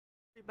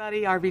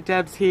Buddy, RV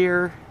Debs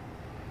here.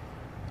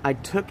 I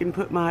took and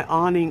put my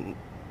awning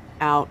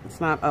out.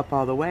 It's not up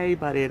all the way,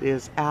 but it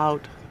is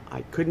out.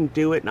 I couldn't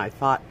do it, and I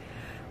thought,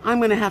 I'm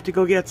going to have to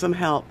go get some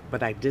help,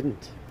 but I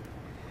didn't.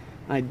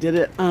 I did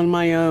it on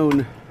my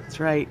own.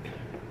 That's right.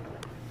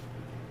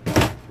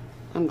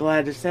 I'm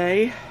glad to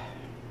say.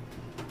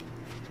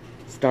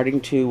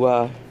 Starting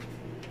to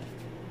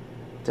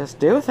just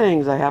do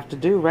things I have to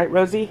do, right,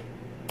 Rosie?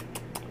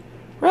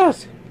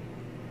 Rose!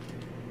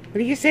 What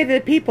do you say to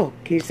the people?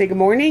 Can you say good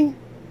morning?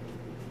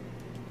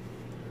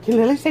 Can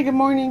Lily say good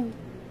morning?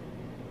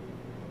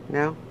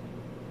 No?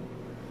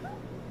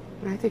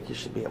 I think you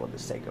should be able to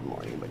say good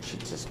morning, but she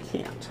just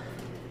can't.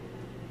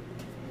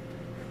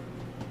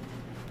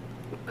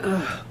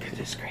 Oh,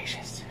 goodness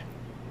gracious.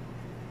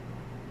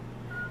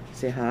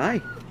 Say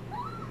hi.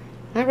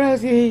 Hi,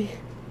 Rosie.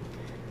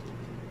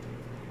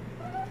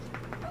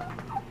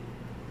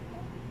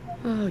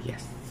 Oh,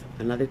 yes.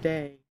 Another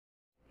day.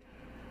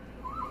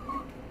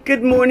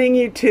 Good morning,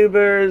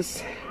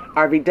 YouTubers.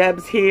 RV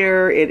Debs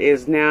here. It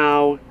is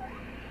now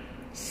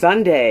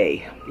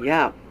Sunday.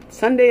 Yeah,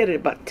 Sunday at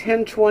about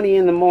 10:20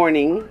 in the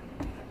morning.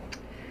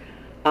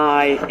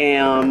 I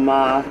am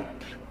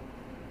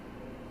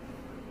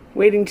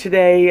waiting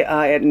today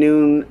at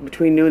noon,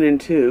 between noon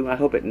and 2. I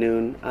hope at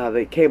noon.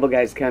 The cable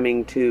guy's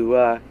coming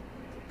to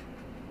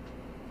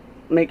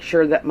make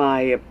sure that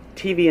my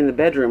TV in the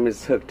bedroom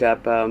is hooked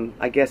up.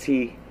 I guess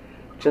he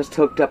just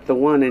hooked up the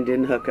one and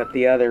didn't hook up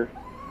the other.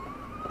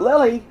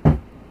 Lily,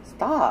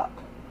 stop.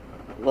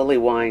 Lily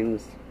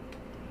whines.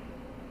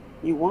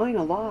 You whine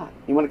a lot.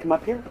 You want to come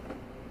up here?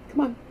 Come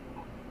on.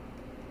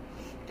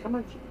 Come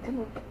on. Come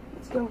on.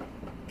 Let's go.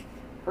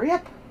 Hurry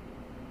up.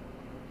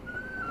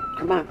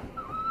 Come on.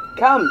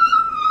 Come.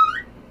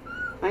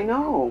 I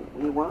know.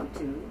 You want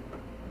to.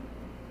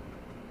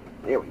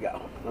 There we go.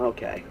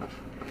 Okay.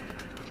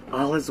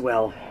 All is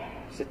well.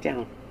 Sit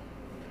down.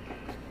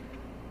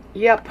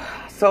 Yep.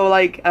 So,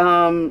 like,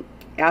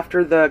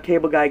 after the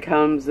cable guy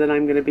comes, then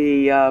I'm going to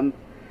be,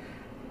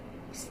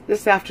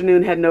 this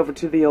afternoon, heading over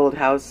to the old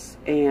house,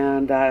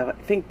 and I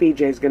think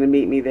BJ's going to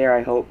meet me there,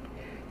 I hope.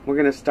 We're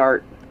going to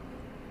start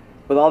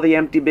with all the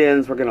empty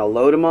bins. We're going to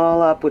load them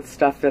all up with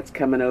stuff that's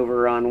coming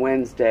over on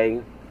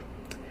Wednesday,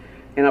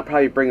 and I'll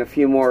probably bring a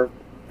few more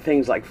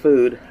things like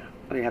food.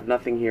 I have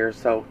nothing here,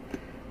 so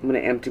I'm going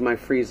to empty my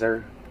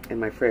freezer and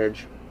my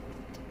fridge,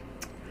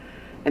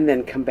 and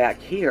then come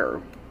back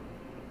here.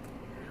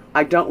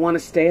 I don't want to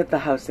stay at the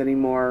house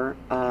anymore.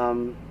 I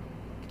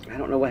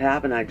don't know what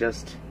happened. I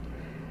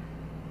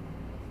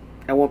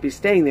won't be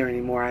staying there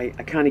anymore. I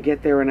kind of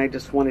get there and I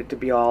just want it to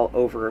be all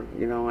over.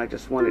 You know, I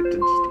just want it to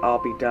just all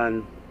be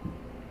done.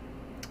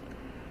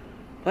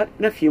 But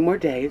in a few more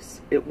days,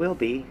 it will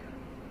be.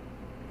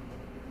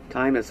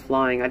 Time is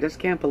flying. I just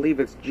can't believe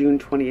it's June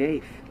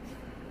 28th.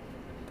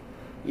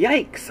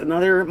 Yikes!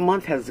 Another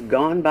month has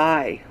gone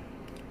by.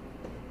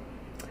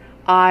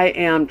 I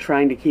am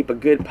trying to keep a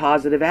good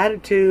positive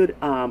attitude.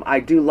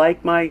 I do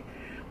like my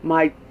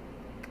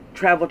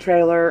travel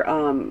trailer.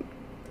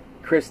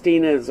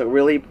 Christina is a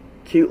really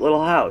cute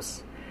little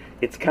house.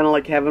 It's kind of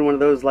like having one of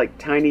those like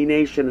tiny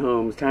nation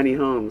homes, tiny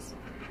homes.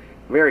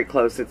 Very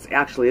close.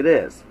 It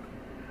is.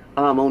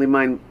 Only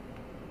mine,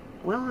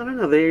 well, I don't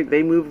know.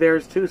 They move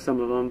theirs too, some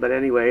of them. But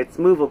anyway, it's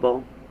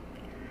movable.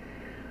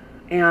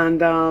 And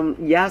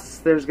yes,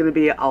 there's going to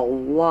be a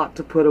lot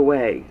to put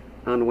away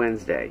on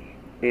Wednesday.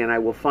 And I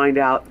will find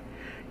out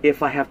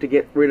if I have to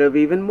get rid of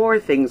even more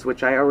things,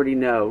 which I already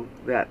know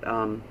that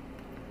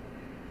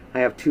I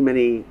have too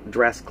many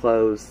dress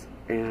clothes.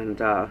 And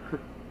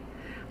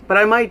but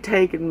I might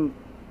take and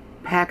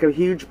pack a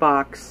huge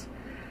box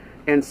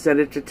and send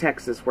it to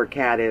Texas where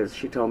Kat is.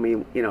 She told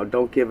me, you know,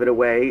 don't give it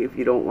away if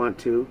you don't want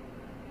to.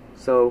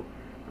 So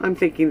I'm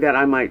thinking that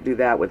I might do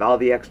that with all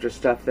the extra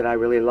stuff that I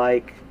really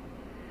like.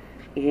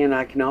 And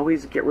I can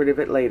always get rid of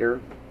it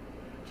later.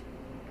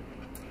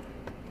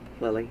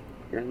 Lily.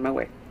 You're in my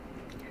way.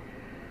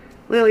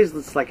 Lily's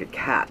looks like a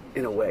cat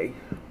in a way.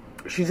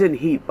 She's in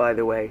heat, by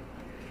the way.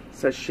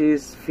 So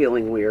she's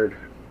feeling weird.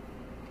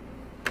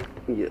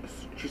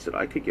 Yes. She said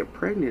I could get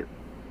pregnant.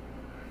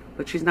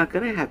 But she's not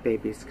going to have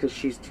babies because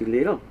she's too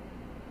little.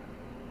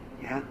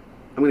 Yeah.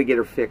 I'm going to get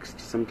her fixed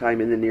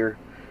sometime in the near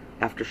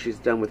after she's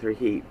done with her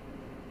heat.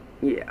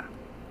 Yeah.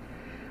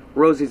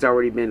 Rosie's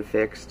already been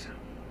fixed.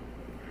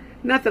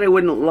 Not that I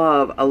wouldn't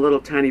love a little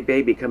tiny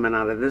baby coming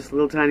out of this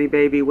little tiny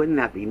baby. Wouldn't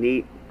that be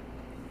neat?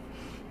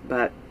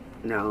 But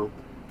no,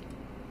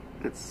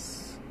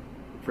 it's,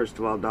 first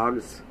of all,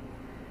 dogs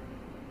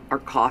are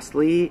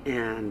costly,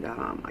 and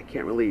I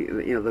can't really,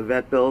 you know, the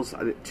vet bills,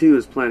 2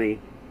 is plenty.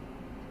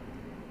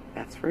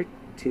 That's right,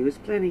 2 is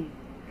plenty.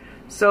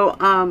 So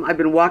I've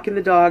been walking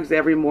the dogs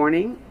every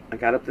morning. I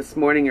got up this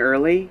morning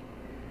early,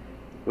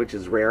 which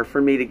is rare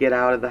for me to get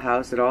out of the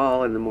house at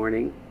all in the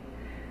morning.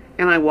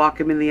 And I walk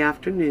them in the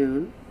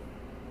afternoon.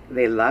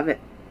 They love it.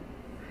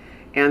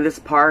 And this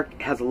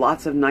park has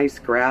lots of nice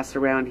grass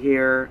around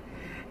here.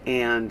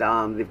 And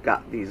they've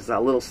got these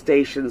little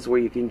stations where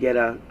you can get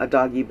a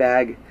doggy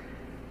bag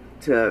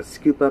to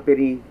scoop up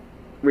any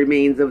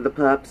remains of the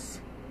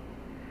pups.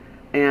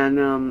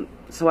 And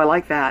so I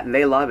like that, and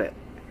they love it.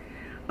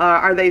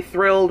 Are they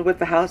thrilled with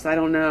the house? I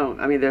don't know.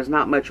 I mean, there's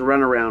not much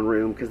runaround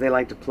room because they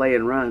like to play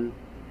and run.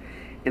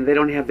 And they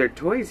don't have their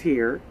toys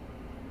here.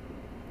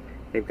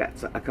 They've got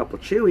a couple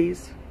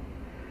chewies.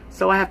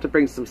 So I have to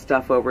bring some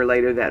stuff over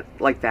later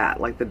like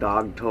the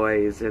dog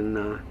toys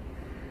and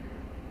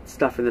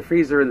stuff in the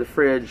freezer and the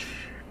fridge.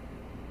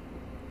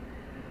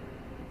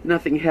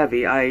 Nothing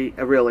heavy. I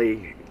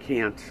really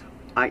can't.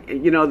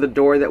 You know, the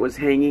door that was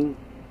hanging,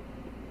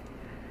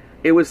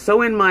 it was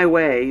so in my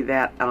way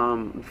that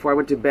before I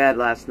went to bed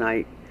last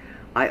night,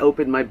 I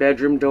opened my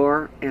bedroom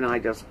door and I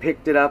just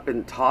picked it up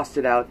and tossed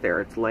it out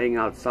there. It's laying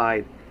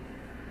outside.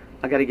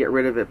 I got to get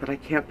rid of it, but I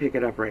can't pick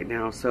it up right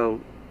now, so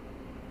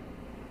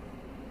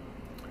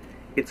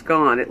it's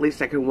gone. At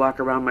least I can walk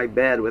around my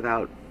bed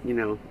without, you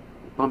know,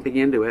 bumping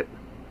into it.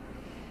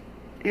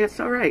 And it's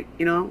all right,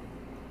 you know.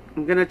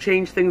 I'm gonna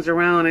change things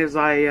around as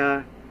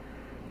I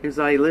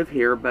live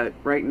here, but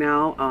right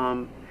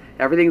now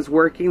everything's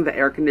working. The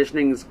air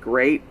conditioning's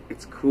great.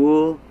 It's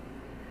cool.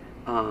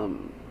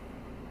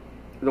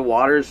 The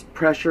water's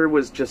pressure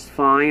was just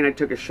fine. I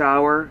took a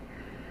shower.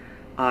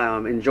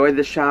 Enjoyed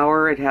the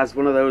shower. It has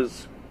one of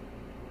those,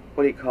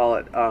 what do you call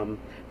it?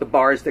 The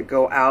bars that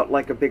go out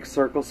like a big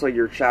circle so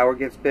your shower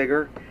gets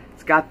bigger.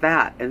 It's got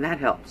that, and that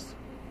helps.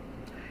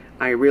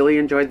 I really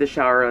enjoyed the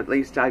shower. At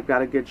least I've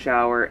got a good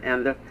shower,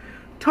 and the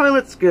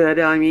toilet's good.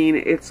 I mean,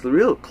 it's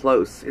real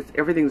close.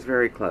 Everything's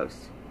very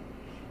close.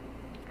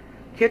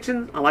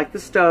 Kitchen, I like the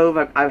stove.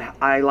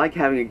 I like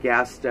having a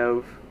gas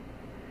stove.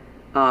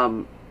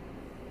 I'm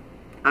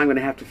going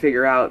to have to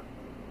figure out.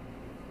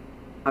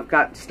 I've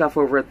got stuff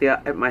over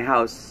at my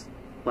house,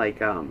 like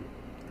what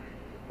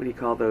do you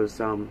call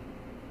those?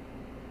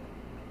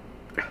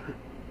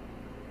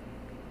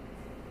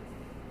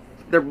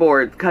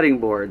 They're cutting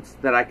boards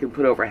that I can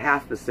put over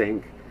half the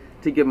sink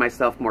to give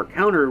myself more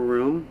counter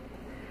room.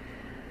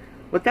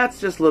 But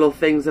that's just little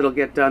things that'll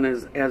get done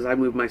as I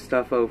move my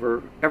stuff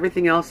over.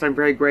 Everything else, I'm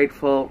very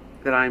grateful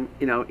that I'm,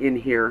 you know, in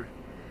here.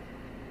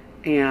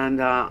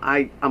 And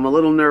I'm a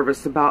little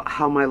nervous about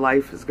how my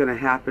life is going to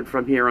happen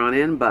from here on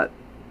in, but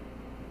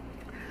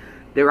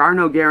there are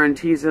no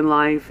guarantees in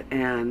life,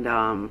 and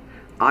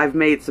I've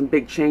made some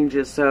big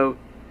changes, so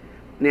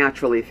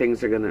naturally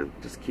things are going to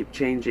just keep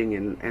changing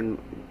and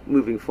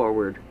moving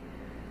forward.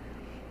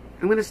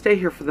 I'm going to stay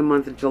here for the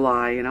month of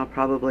July, and I'll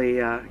probably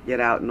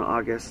get out in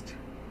August.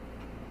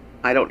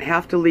 I don't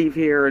have to leave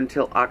here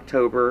until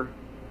October.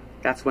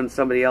 That's when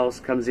somebody else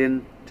comes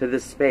in to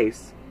this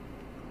space.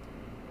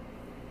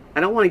 I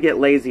don't want to get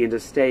lazy and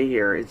just stay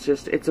here. It's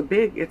a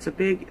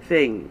big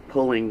thing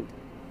pulling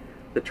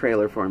the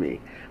trailer for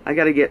me. I'm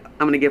going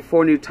to get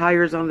 4 new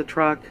tires on the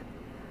truck,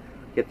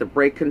 get the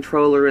brake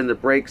controller and the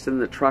brakes in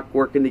the truck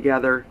working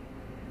together.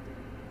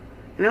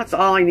 And that's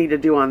all I need to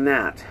do on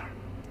that.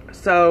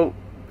 So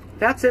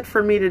that's it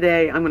for me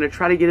today. I'm going to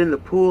try to get in the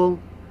pool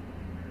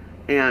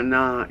and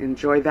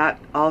enjoy that.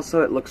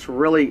 Also, it looks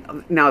really...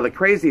 Now, the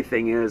crazy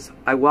thing is,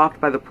 I walked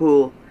by the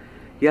pool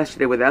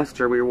yesterday with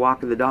Esther. We were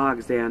walking the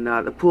dogs, and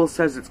the pool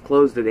says it's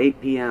closed at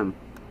 8 p.m.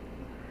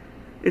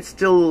 It's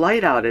still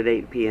light out at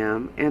 8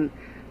 p.m., and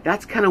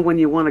that's kind of when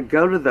you want to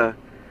go to the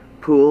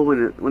pool,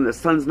 when the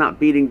sun's not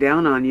beating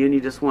down on you and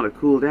you just want to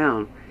cool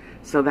down.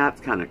 So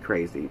that's kind of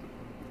crazy.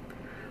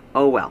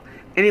 Oh, well.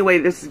 Anyway,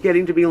 this is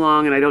getting to be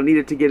long, and I don't need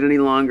it to get any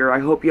longer. I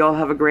hope you all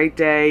have a great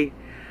day.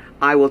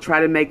 I will try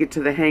to make it to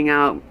the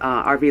hangout,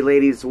 RV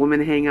Ladies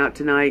Women Hangout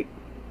tonight.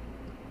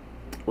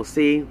 We'll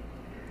see.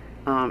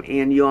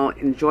 And you all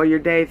enjoy your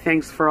day.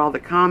 Thanks for all the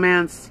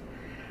comments.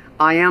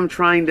 I am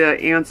trying to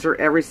answer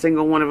every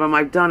single one of them.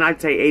 I've done,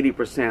 I'd say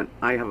 80%.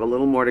 I have a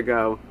little more to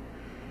go.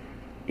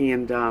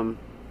 And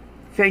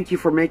thank you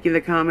for making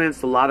the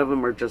comments. A lot of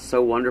them are just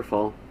so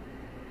wonderful.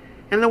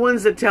 And the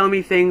ones that tell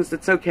me things,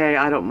 it's okay.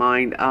 I don't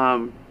mind.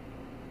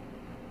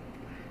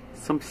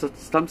 Some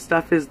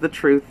stuff is the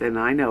truth, and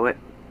I know it.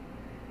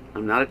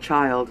 I'm not a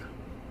child.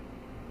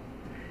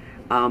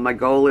 My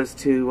goal is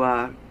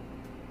to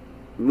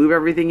move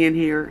everything in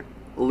here,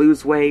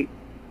 lose weight,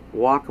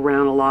 walk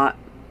around a lot,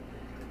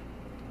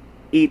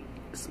 eat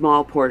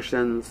small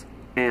portions,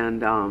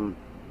 and,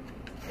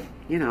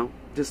 you know,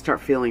 just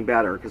start feeling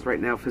better. Because right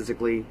now,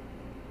 physically,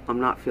 I'm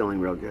not feeling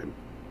real good.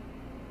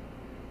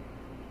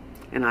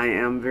 And I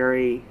am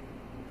very...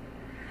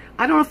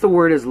 I don't know if the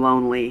word is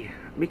lonely,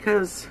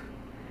 because...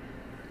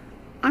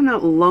 I'm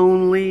not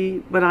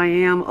lonely, but I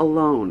am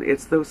alone.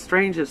 It's the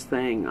strangest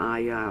thing.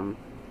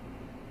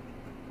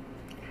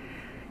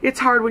 It's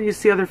hard when you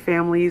see other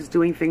families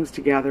doing things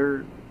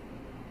together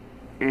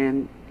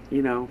and,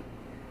 you know,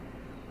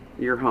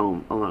 you're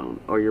home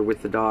alone or you're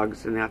with the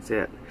dogs and that's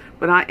it.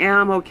 But I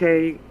am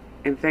okay,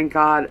 and thank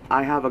God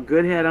I have a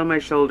good head on my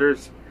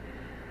shoulders,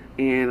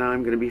 and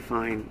I'm going to be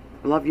fine.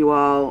 I love you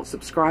all.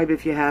 Subscribe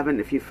if you haven't.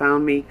 If you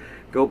found me,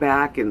 go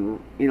back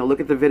and, you know, look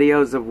at the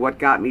videos of what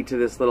got me to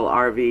this little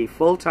RV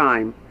full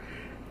time.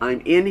 I'm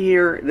in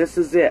here. This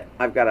is it.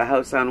 I've got a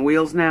house on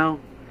wheels now,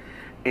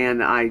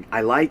 and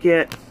I like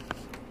it.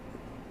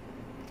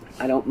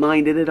 I don't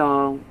mind it at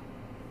all.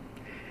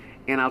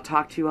 And I'll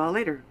talk to you all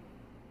later.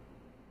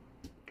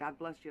 God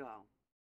bless you all.